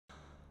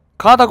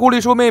卡塔古里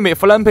受妹妹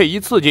弗兰佩一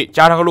刺激，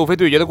加上和路飞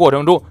对决的过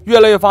程中，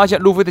越来越发现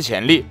路飞的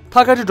潜力。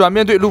他开始转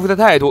变对路飞的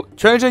态度，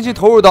全身心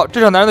投入到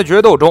这场男人的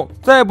决斗中，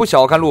再不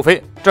小看路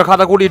飞。这卡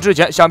塔古里之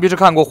前想必是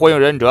看过《火影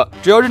忍者》，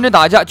只要认真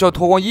打架就要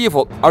脱光衣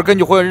服，而根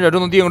据《火影忍者》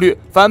中的定律，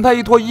反派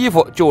一脱衣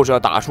服就是要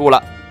打输了。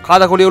卡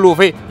塔古里和路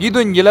飞一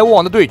顿你来我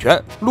往的对拳，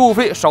路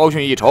飞稍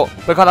逊一筹，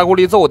被卡塔古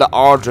里揍得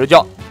嗷嗷直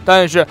叫。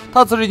但是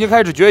他此时已经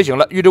开始觉醒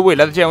了预知未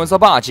来的见闻色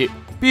霸气，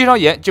闭上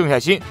眼静下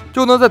心，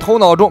就能在头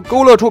脑中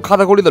勾勒出卡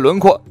塔古里的轮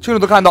廓，清楚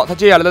地看到他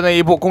接下来的那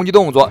一步攻击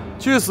动作。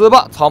去死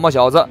吧，草帽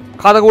小子！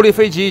卡塔古里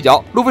飞起一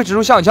脚，路飞使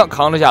出相枪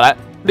扛了下来。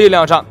力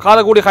量上，卡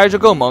塔古里还是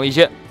更猛一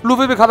些，路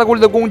飞被卡塔古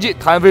里的攻击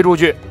弹飞出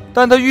去。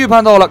但他预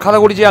判到了卡塔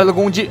古里接下来的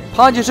攻击，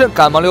爬起身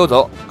赶忙溜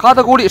走。卡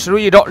塔古里使出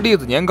一招栗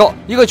子年糕，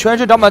一个全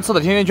身长满刺的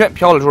甜甜圈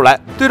飘了出来，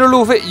对着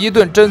路飞一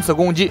顿针刺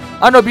攻击。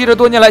按照笔者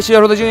多年来写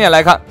手的经验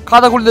来看，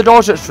卡塔古里的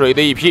招式水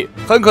的一批，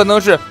很可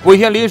能是尾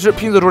田临时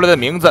拼凑出来的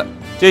名字。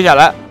接下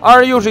来二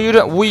人又是一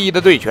阵无意义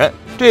的对拳，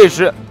这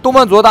时动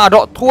漫组大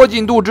招拖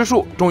进度之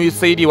术终于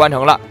CD 完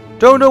成了。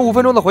整整5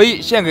分钟的回忆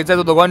献给在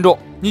座的观众，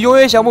你永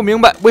远想不明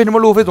白为什么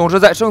路飞总是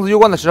在生死攸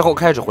关的时候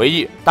开始回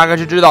忆，大概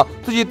是知道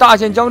自己大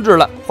限将至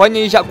了，怀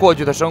念一下过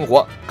去的生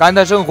活，感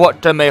叹生活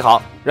真美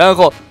好，然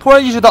后突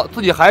然意识到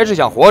自己还是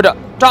想活着，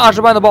炸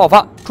石般的爆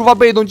发，触发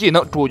被动技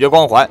能主角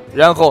光环，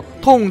然后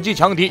痛击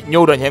强敌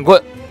扭转乾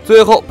坤，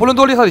最后不论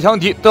多厉害的强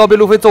敌都要被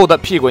路飞揍得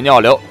屁滚尿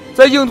流。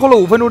在硬拖了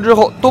5分钟之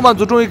后，动漫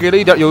组终于给了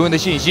一点有用的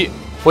信息。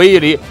回忆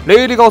里，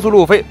雷利告诉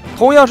路飞，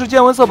同样是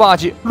见闻色霸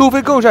气，路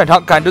飞更擅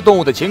长感知动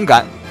物的情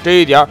感，这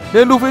一点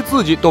连路飞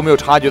自己都没有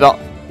察觉到。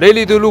雷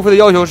利对路飞的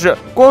要求是，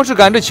光是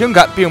感知情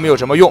感并没有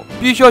什么用，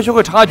必须要学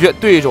会察觉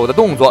对手的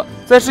动作。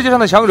在世界上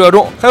的强者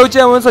中，还有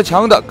见闻色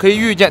强的可以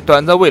预见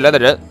短暂未来的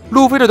人。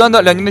路飞这短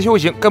短2年的修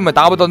行根本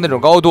达不到那种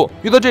高度，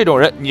遇到这种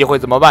人你会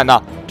怎么办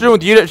呢？这种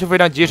敌人是非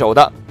常棘手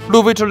的。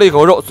路飞吃了一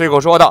口肉，随口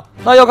说道：“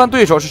那要看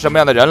对手是什么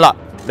样的人了。”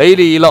雷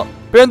利一愣，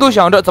别人都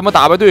想着怎么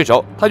打败对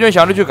手，他却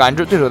想着去感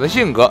知对手的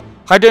性格，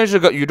还真是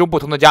个与众不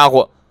同的家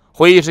伙。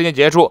会议时间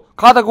结束，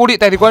卡塔古里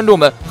代替观众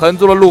们狠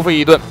揍了路飞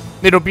一顿，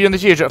那种逼人的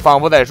气势仿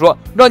佛在说，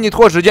让你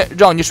拖时间，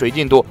让你水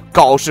进度，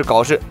搞事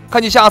搞事，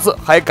看你下次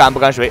还敢不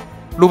敢水。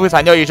路飞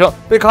惨叫一声，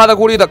被卡塔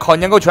古里的烤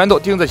年糕拳头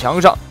钉在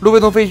墙上。路飞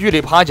从废墟里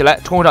爬起来，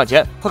冲上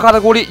前和卡塔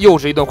古里又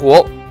是一顿互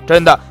殴。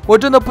真的，我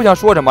真的不想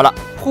说什么了。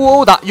互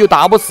殴打又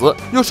打不死，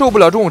又受不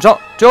了重伤，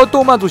只要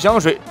动漫组想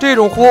水，这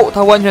种互殴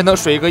他完全能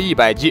水个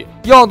100级，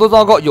要多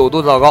糟糕有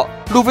多糟糕。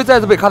路飞再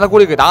次被卡塔古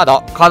里给打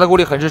倒，卡塔古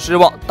里很是失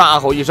望，大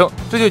吼一声：“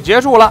这就结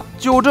束了？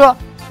就这？”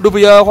路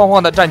飞摇摇晃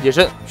晃地站起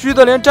身，虚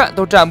的连站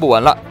都站不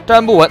稳了，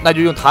站不稳那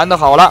就用弹的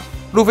好了。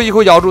路飞一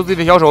口咬住自己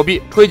的小手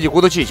臂，吹起骨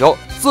头气球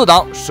，4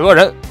档蛇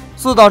人。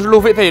4档是路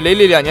飞在雷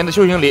利2年的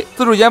修行里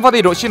自主研发的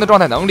一种新的状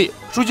态能力，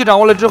熟悉掌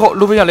握了之后，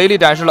路飞向雷利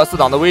展示了4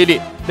档的威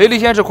力。雷利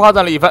先是夸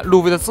赞了一番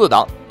路飞的4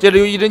档，接着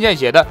又一针见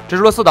血的指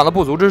出了4档的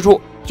不足之处，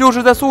就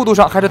是在速度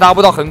上还是达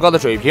不到很高的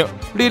水平，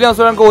力量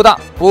虽然够大，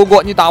不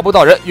过你打不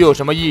到人又有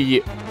什么意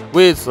义？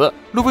为此，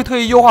路飞特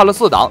意优化了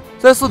4档，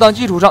在4档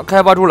基础上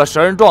开发出了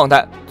蛇人状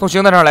态。从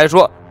形态上来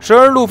说，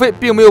蛇人路飞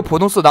并没有普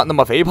通4档那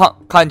么肥胖，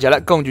看起来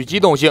更具机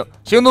动性，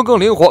行动更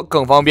灵活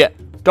更方便。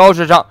招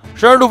式上，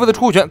蛇人路飞的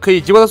出拳可以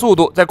极快的速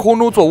度在空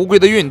中做无规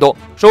的运动，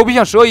手臂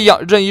像蛇一样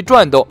任意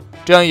转动，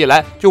这样一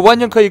来就完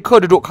全可以克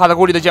制住卡塔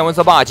古里的见闻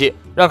色霸气，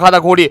让卡塔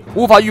古里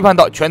无法预判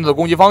到拳头的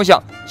攻击方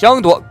向，想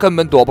躲根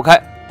本躲不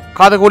开。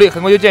卡塔古里很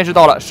快就见识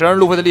到了蛇人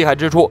路飞的厉害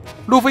之处，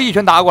路飞一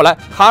拳打过来，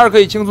卡尔可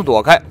以轻松躲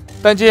开，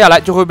但接下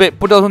来就会被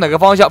不知道从哪个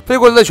方向飞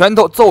过来的拳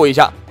头揍一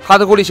下。卡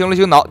塔古里醒了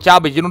醒脑，加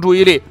倍集中注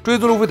意力追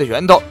踪路飞的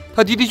拳头，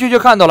他的确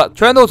看到了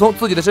拳头从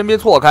自己的身边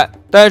错开，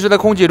但是在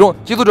空气中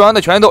急速转弯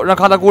的拳头让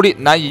卡塔古里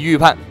难以预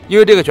判，因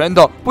为这个拳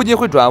头不仅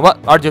会转弯，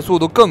而且速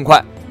度更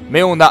快。没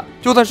用的，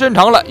就算伸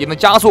长了也能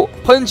加速，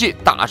喷气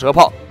大蛇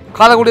炮。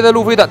卡塔古里在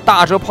路飞的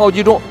大蛇炮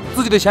击中，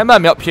自己的前半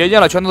秒瞥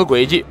见了拳头的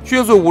轨迹，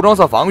迅速武装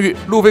色防御，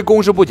路飞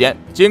攻势不减，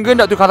紧跟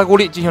着对卡塔古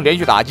里进行连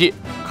续打击。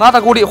卡塔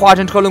古里化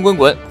身车轮滚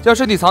滚，将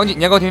身体藏进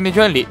年糕甜甜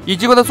圈里，以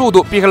极快的速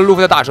度避开了路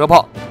飞的大蛇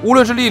炮。无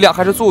论是力量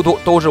还是速度，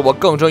都是我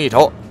更胜一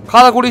筹。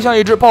卡塔古里像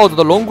一只暴走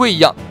的龙龟一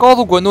样，高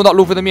速滚动到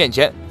路飞的面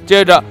前，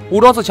接着武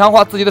装色强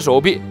化自己的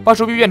手臂，把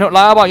手臂变成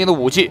狼牙棒一样的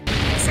武器。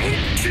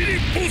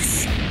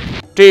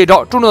这一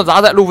招重重的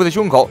砸在路飞的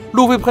胸口，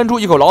路飞喷出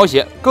一口老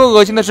血。更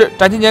恶心的是，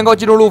斩天年糕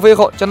击中路飞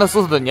后，将他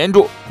死死的粘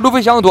住，路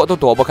飞想躲都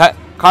躲不开。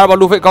卡尔把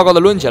路飞高高的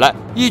抡起来，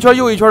一圈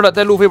又一圈的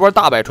在路飞玩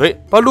大摆锤，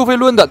把路飞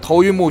抡得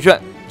头晕目眩。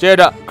接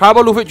着，卡尔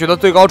把路飞举到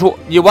最高处，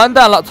你完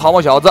蛋了，草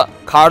帽小子！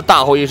卡尔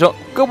大吼一声，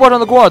胳膊上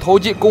的肱二头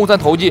肌、肱三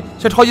头肌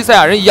像超级赛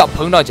亚人一样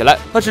膨胀起来，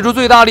他使出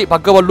最大力把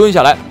胳膊抡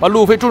下来，把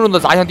路飞重重的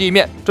砸向地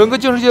面，整个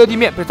净世界的地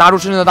面被砸出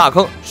深深的大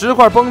坑，石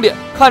块崩裂，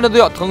看着都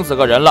要疼死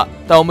个人了。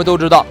但我们都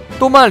知道，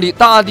动漫里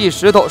大地、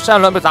石头、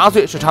山峦被砸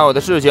碎是常有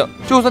的事情，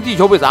就算地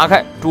球被砸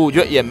开，主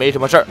角也没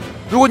什么事儿。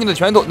如果你的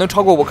拳头能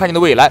超过我看见的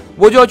未来，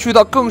我就要去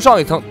到更上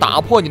一层，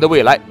打破你的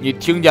未来，你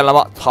听见了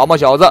吗，草帽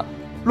小子？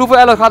路飞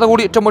挨了卡塔古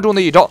里这么重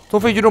的一招，从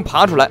废墟中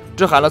爬出来，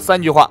只喊了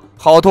3句话：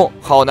好痛，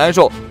好难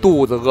受，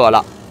肚子饿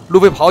了。路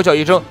飞咆哮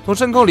一声，从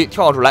深坑里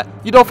跳出来，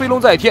一招飞龙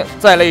在天，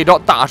再来一招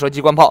大蛇机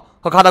关炮，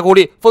和卡塔古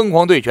力疯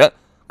狂对拳。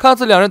看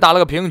似两人打了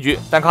个平局，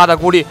但卡塔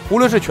古力无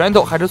论是拳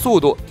头还是速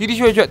度，的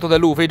确都在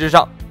路飞之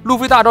上。路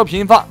飞大招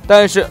频发，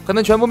但是很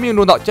难全部命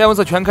中到加文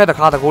色全开的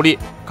卡塔古力。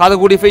卡塔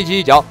古力飞起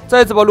一脚，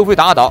再次把路飞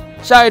打倒。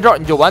下一招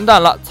你就完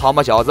蛋了，草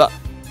帽小子！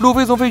路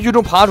飞从废墟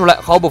中爬出来，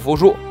毫不服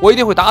输，我一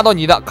定会打倒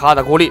你的，卡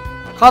塔古力！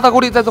卡塔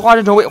古力再次化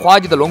身成为滑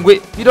稽的龙龟，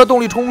一招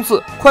动力冲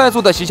刺，快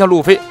速的袭向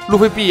路飞。路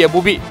飞避也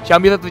不避，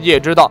想必他自己也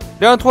知道，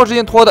两人拖时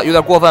间拖的有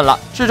点过分了，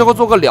是时候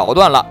做个了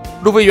断了。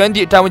路飞原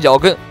地站稳脚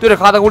跟，对着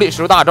卡塔古力使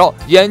出大招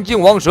眼镜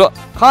王蛇。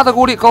卡塔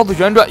古力高速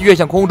旋转跃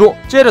向空中，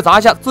接着砸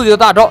下自己的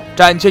大招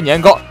斩千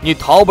年糕，你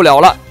逃不了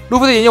了。路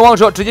飞的眼镜王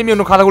蛇直接命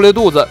中卡塔古力的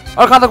肚子，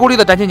而卡塔古力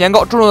的斩千年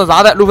糕重重的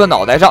砸在路飞的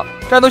脑袋上。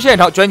战斗现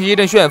场卷起一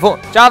阵旋风，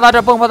夹杂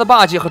着迸发的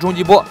霸气和冲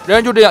击波。两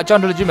人就这样僵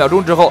持了几秒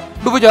钟之后，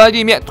路飞脚下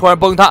地面突然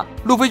崩塌，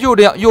路飞就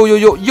这样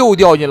又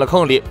掉进了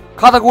坑里。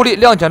卡塔古力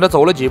踉跄着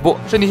走了几步，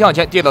身体向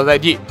前跌倒在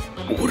地。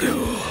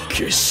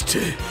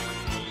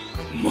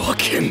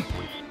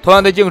同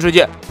样在镜世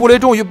界，布雷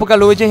终于不甘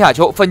沦为阶下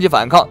囚，奋起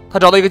反抗。他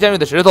找到一个尖锐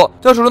的石头，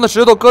将手中的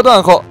石头割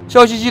断后，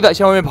笑嘻嘻的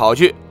向外面跑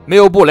去。没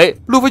有布雷，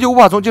路飞就无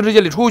法从镜世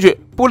界里出去。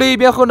布雷一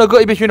边哼着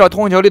歌，一边寻找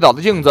通往巧克力岛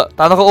的镜子，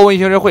打算和欧文一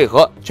行人会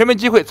合，全面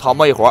击溃草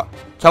帽一伙。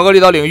巧克力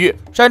岛领域，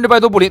山治拜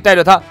托布林带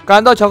着他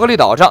赶到巧克力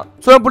岛上。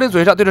虽然布林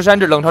嘴上对着山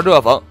治冷嘲热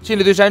讽，心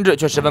里对山治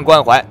却十分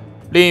关怀。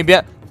另一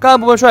边，干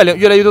部们率领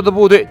越来越多的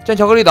部队，将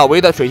巧克力岛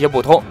围得水泄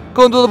不通。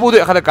更多的部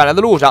队还在赶来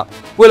的路上。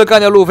为了干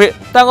掉路飞，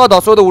蛋糕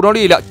岛所有的武装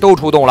力量都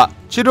出动了，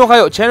其中还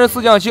有前任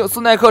四将星斯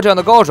奈克这样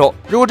的高手。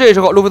如果这时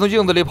候路飞从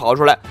镜子里跑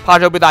出来，怕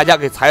是要被大家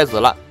给踩死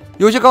了。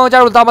有些刚刚加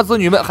入的大妈子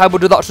女们还不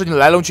知道事情的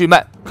来龙去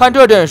脉，看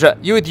这阵势，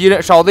以为敌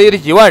人少则也得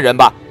几万人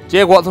吧。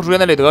结果从属员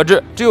那里得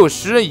知，只有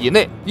10人以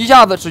内，一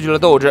下子失去了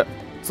斗志。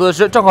此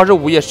时正好是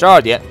午夜12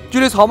点，距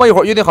离草帽一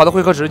会儿约定好的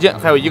会合时间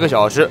还有1个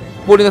小时。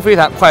布林的飞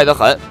毯快得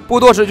很，不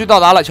多时就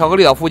到达了巧克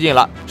力岛附近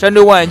了。山治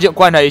望远镜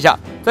观察一下，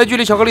在距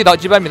离巧克力岛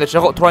几百米的时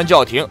候突然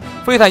叫停，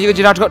飞毯一个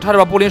急刹车差点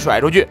把布林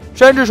甩出去。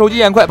山治手疾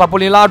眼快把布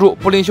林拉住，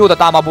布林羞得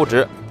大骂不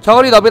止。巧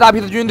克力岛被大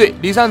批的军队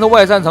里3层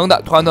外3层的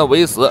团团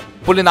围死。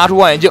布林拿出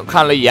望远镜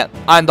看了一眼，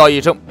暗道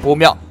一声不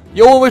妙。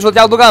以欧文为首的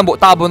家族干部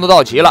大部分都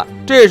到齐了，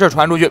这事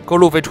传出去够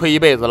路飞吹一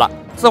辈子了。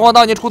四皇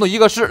当年出动1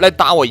个师来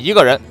打我1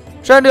个人。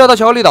山治要到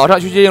巧克力岛上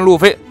去接应路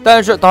飞，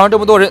但是岛上这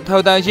么多人，他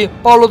又担心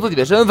暴露自己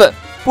的身份。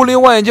布林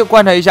用望远镜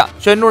观察一下，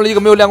选中了一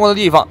个没有亮光的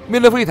地方，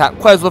命令飞毯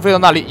快速飞到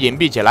那里隐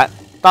蔽起来。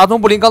打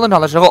从布林刚登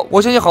场的时候，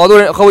我相信好多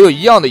人和我有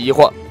一样的疑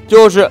惑，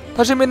就是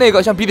他身边那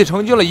个像鼻涕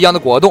成精了一样的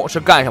果冻是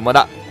干什么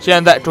的。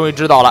现在终于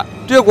知道了，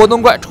这个果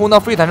冻怪充当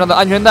飞毯上的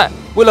安全带，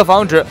为了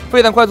防止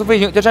飞毯快速飞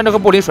行将山治和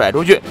布林甩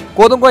出去，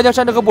果冻怪将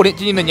山治和布林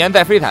紧紧地粘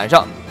在飞毯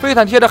上，飞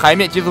毯贴着海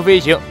面急速飞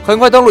行，很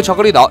快登陆巧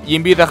克力岛，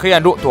隐蔽在黑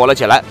暗中躲了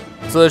起来。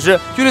此时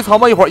距离草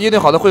帽一会儿约定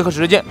好的会合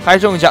时间还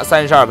剩下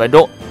32分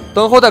钟。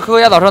等候在可可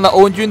亚岛上的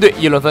欧文军队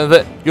议论纷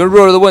纷，有人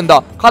弱弱地问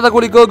道：“卡塔古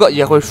力哥哥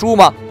也会输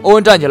吗？”欧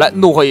文站起来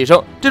怒喝一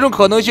声：“这种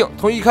可能性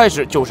从一开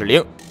始就是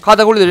0，卡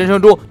塔古力的人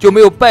生中就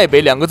没有败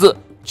北2个字。”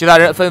其他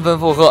人纷纷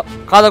附和：“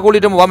卡塔古力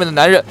这么完美的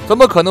男人，怎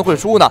么可能会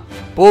输呢？”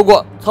不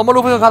过，草帽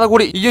路飞和卡塔古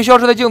力已经消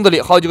失在镜子里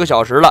好几个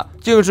小时了，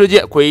镜世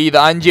界诡异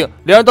的安静，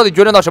两人到底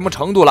决战到什么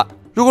程度了？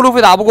如果路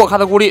飞打不过卡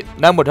塔古力，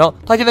难不成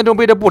他现在正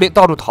背着布林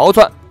到处逃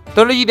窜？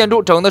等着1点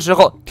钟整的时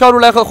候跳出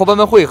来和伙伴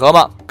们会合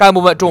吗？干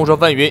部们众说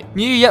纷纭，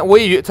你一言我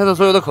一语猜测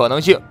所有的可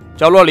能性。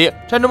角落里，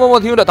山治默默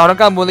听着岛上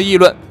干部们的议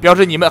论，表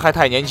示你们还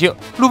太年轻，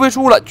路飞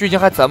输了，剧情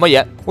还怎么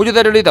演？我就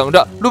在这里等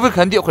着，路飞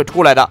肯定会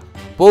出来的。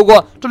不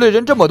过这里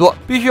人这么多，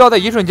必须要在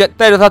一瞬间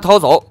带着他逃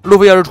走。路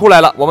飞要是出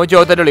来了，我们就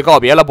要在这里告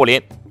别了。布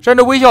林。山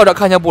治微笑着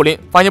看向布林，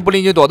发现布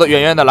林已经躲得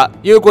远远的了，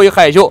因为过于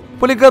害羞，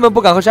布林根本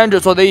不敢和山治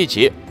坐在一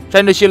起。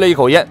山治吸了一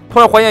口烟，突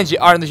然怀念起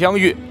2人的相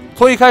遇。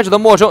从一开始的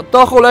陌生，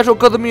到后来受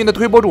各自命运的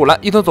推波助澜，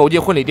一同走进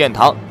婚礼殿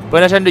堂。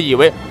本来山治以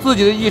为自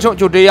己的一生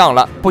就这样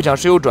了，不想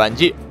是有转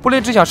机。布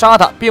林只想杀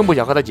他，并不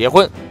想和他结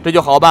婚，这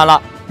就好办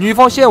了。女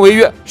方先违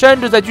约，山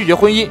治再拒绝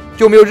婚姻，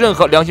就没有任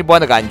何良心不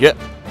安的感觉。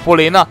布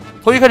林呢，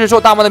从一开始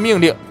受大妈的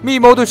命令，密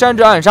谋对山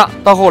治暗杀，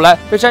到后来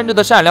被山治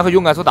的善良和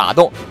勇敢所打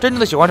动，真正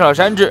的喜欢上了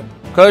山治。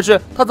可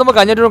是他怎么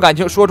敢将这种感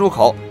情说出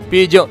口？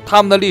毕竟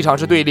他们的立场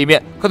是对立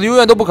面，可能永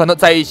远都不可能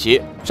在一起。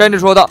山治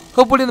说道：“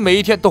和布林的每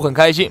一天都很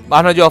开心，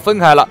马上就要分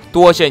开了，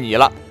多谢你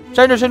了。”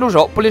山治伸出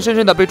手，布林深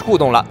深的被触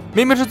动了。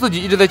明明是自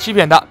己一直在欺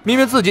骗他，明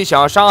明自己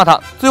想要杀他，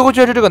最后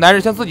却是这个男人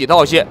向自己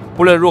道谢。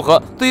不论如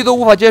何，自己都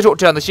无法接受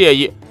这样的谢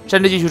意。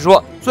山治继续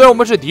说：“虽然我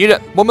们是敌人，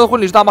我们的婚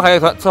礼是大马海盗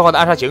团策划的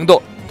暗杀行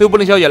动，对布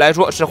林小姐来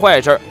说是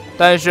坏事，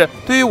但是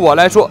对于我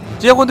来说，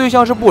结婚对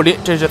象是布林，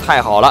真是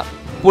太好了。”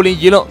布林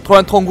一愣，突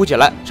然痛哭起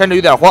来。山治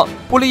有点慌，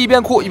布林一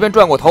边哭一边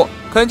转过头，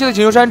恳切的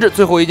请求山治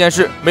最后一件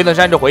事。没等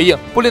山治回应，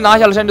布林拿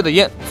下了山治的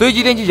烟，随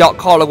即踮起脚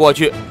靠了过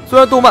去。虽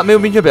然动漫没有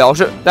明确表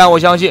示，但我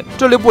相信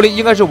这里布林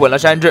应该是吻了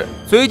山治，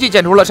随即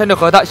剪除了山治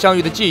和他相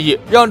遇的记忆，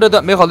让这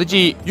段美好的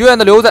记忆永远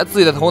的留在自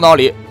己的头脑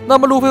里。那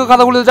么路飞和卡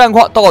塔库利的战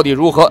况到底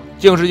如何？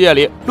镜世界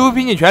里，路飞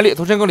拼尽全力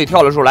从深坑里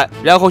跳了出来，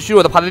然后虚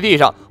弱的趴在地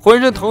上，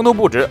浑身疼痛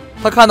不止。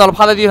他看到了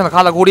趴在地上的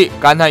卡塔库利，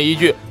感叹一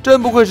句：真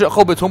不愧是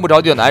后背从不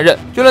着地的男人，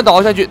就连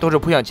倒下去都是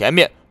扑向前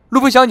面。路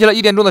飞想起了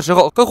1点钟的时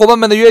候和伙伴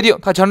们的约定，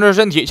他强撑着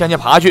身体向前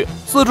爬去，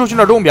四处寻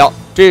找钟表。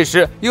这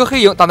时，一个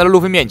黑影挡在了路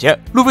飞面前，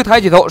路飞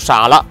抬起头，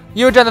傻了，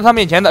因为站在他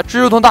面前的是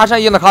如同大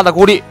山一样的卡塔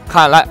库利，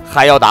看来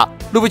还要打。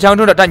路飞强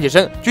撑着站起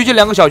身，举起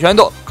2个小拳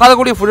头，卡塔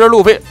库利扶着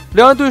路飞，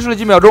两人对视了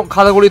几秒钟。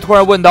卡塔库利突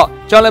然问道：“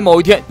将来某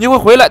一天，你会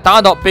回来打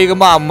倒贝格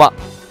玛姆吗？”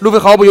路飞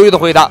毫不犹豫地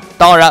回答：“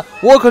当然，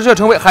我可是要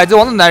成为海贼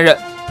王的男人。”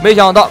没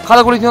想到卡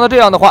塔库利听到这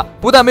样的话，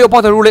不但没有暴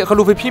跳如雷和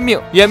路飞拼命，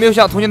也没有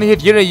像从前那些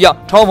敌人一样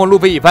嘲讽路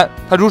飞一番。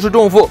他如释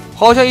重负，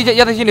好像一件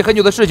压在心里很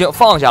久的事情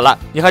放下了。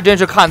你还真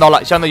是看到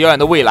了相当遥远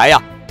的未来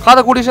呀！卡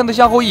塔库利身子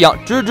向后一仰，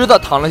直直地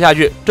躺了下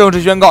去，正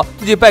式宣告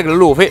自己败给了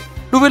路飞。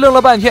路飞愣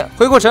了半天，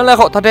回过神来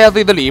后，他摘下自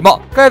己的礼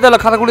帽，盖在了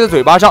卡塔库利的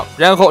嘴巴上，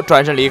然后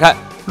转身离开。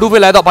路飞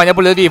来到绑架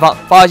布雷的地方，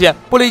发现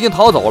布雷已经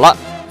逃走了。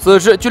此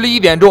时距离1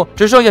点钟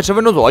只剩下10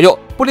分钟左右，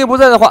布林不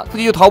在的话，自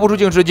己就逃不出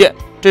镜世界。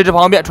这时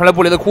旁边传来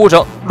布雷的哭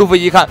声，路飞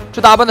一看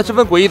是打扮的十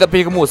分诡异的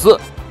贝克穆斯。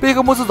贝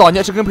克穆斯早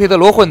年是跟佩德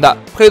罗混的，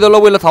佩德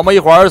罗为了草帽一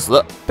伙而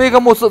死，贝克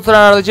穆斯自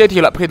然而然地接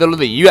替了佩德罗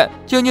的遗愿，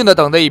静静地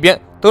等在一边。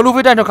等路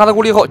飞战胜卡塔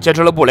库利后，劫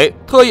持了布雷，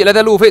特意来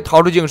带路飞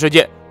逃出镜世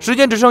界。时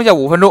间只剩下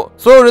5分钟，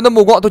所有人的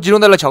目光都集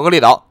中在了巧克力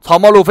岛，草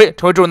帽路飞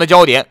成为众人的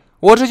焦点。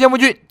我是谢木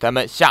君，咱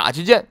们下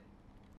期见。